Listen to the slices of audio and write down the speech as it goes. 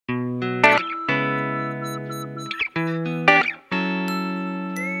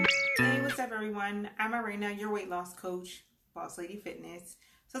I'm Irena, your weight loss coach, Boss Lady Fitness.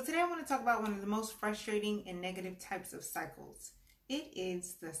 So today I want to talk about one of the most frustrating and negative types of cycles. It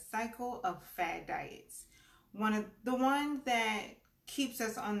is the cycle of fad diets. The one that keeps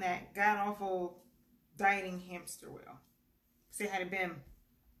us on that god-awful dieting hamster wheel. Say hi to Bim.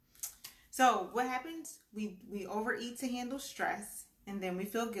 So what happens? We overeat to handle stress, and then we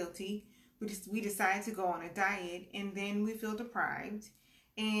feel guilty. We decide to go on a diet, and then we feel deprived.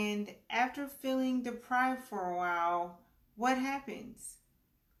 And after feeling deprived for a while, what happens?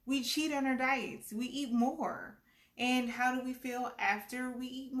 We cheat on our diets. We eat more. And how do we feel after we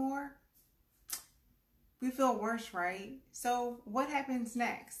eat more? We feel worse, right? So what happens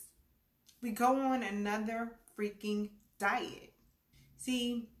next? We go on another freaking diet.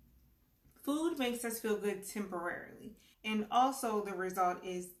 See, food makes us feel good temporarily. And also the result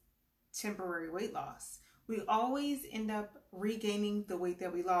is temporary weight loss. We always end up regaining the weight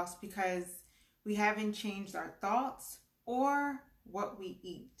that we lost because we haven't changed our thoughts or what we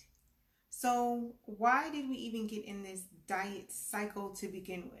eat. So why did we even get in this diet cycle to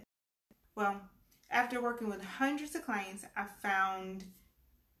begin with? Well, after working with hundreds of clients, I found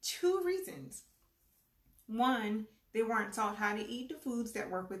two reasons. One, they weren't taught how to eat the foods that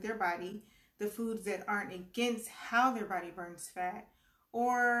work with their body, the foods that aren't against how their body burns fat,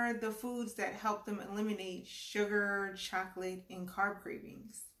 or the foods that help them eliminate sugar, chocolate, and carb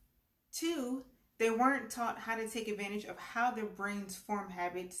cravings. Two, they weren't taught how to take advantage of how their brains form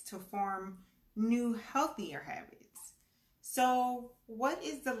habits to form new, healthier habits. So what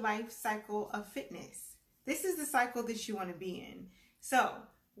is the life cycle of fitness? This is the cycle that you want to be in. So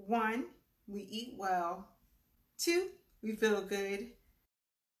 1, we eat well. 2, we feel good.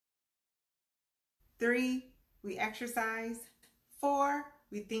 3, we exercise. 4,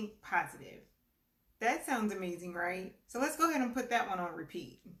 we think positive. That sounds amazing, right? So let's go ahead and put that one on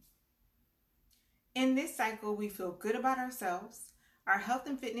repeat. In this cycle, we feel good about ourselves. Our health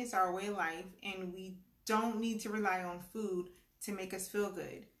and fitness are a way of life, and we don't need to rely on food to make us feel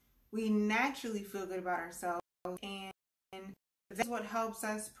good. We naturally feel good about ourselves, and that's what helps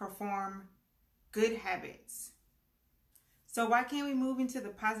us perform good habits. So why can't we move into the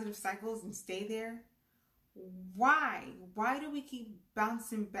positive cycles and stay there? Why? Why do we keep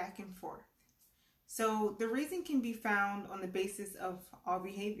bouncing back and forth? So the reason can be found on the basis of all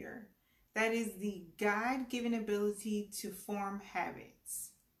behavior. That is the God-given ability to form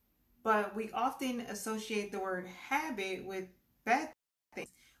habits. But we often associate the word habit with bad things.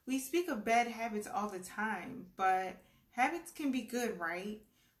 We speak of bad habits all the time, but habits can be good, right?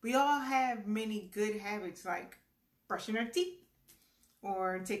 We all have many good habits like brushing our teeth,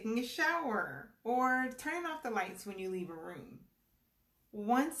 or taking a shower, or turning off the lights when you leave a room.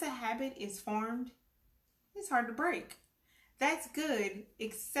 Once a habit is formed, it's hard to break. That's good,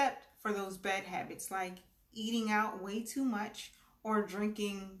 except for those bad habits like eating out way too much or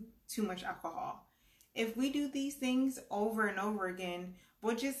drinking too much alcohol. If we do these things over and over again,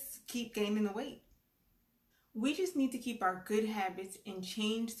 we'll just keep gaining the weight. We just need to keep our good habits and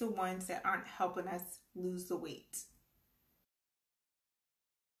change the ones that aren't helping us lose the weight.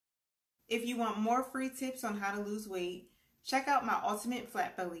 If you want more free tips on how to lose weight, check out my Ultimate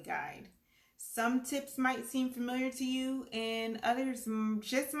Flat Belly Guide. Some tips might seem familiar to you and others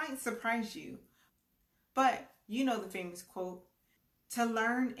just might surprise you. But you know the famous quote, to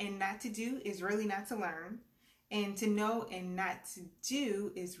learn and not to do is really not to learn, and to know and not to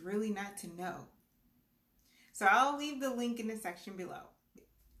do is really not to know. So I'll leave the link in the section below.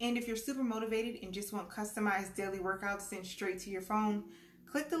 And if you're super motivated and just want customized daily workouts sent straight to your phone,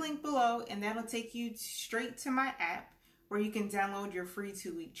 click the link below and that'll take you straight to my app where you can download your free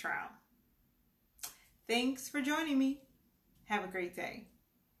 2-week trial. Thanks for joining me. Have a great day.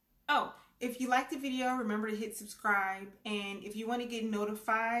 Oh, if you liked the video, remember to hit subscribe. And if you want to get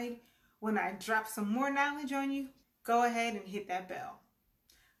notified when I drop some more knowledge on you, go ahead and hit that bell.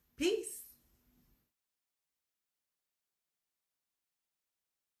 Peace.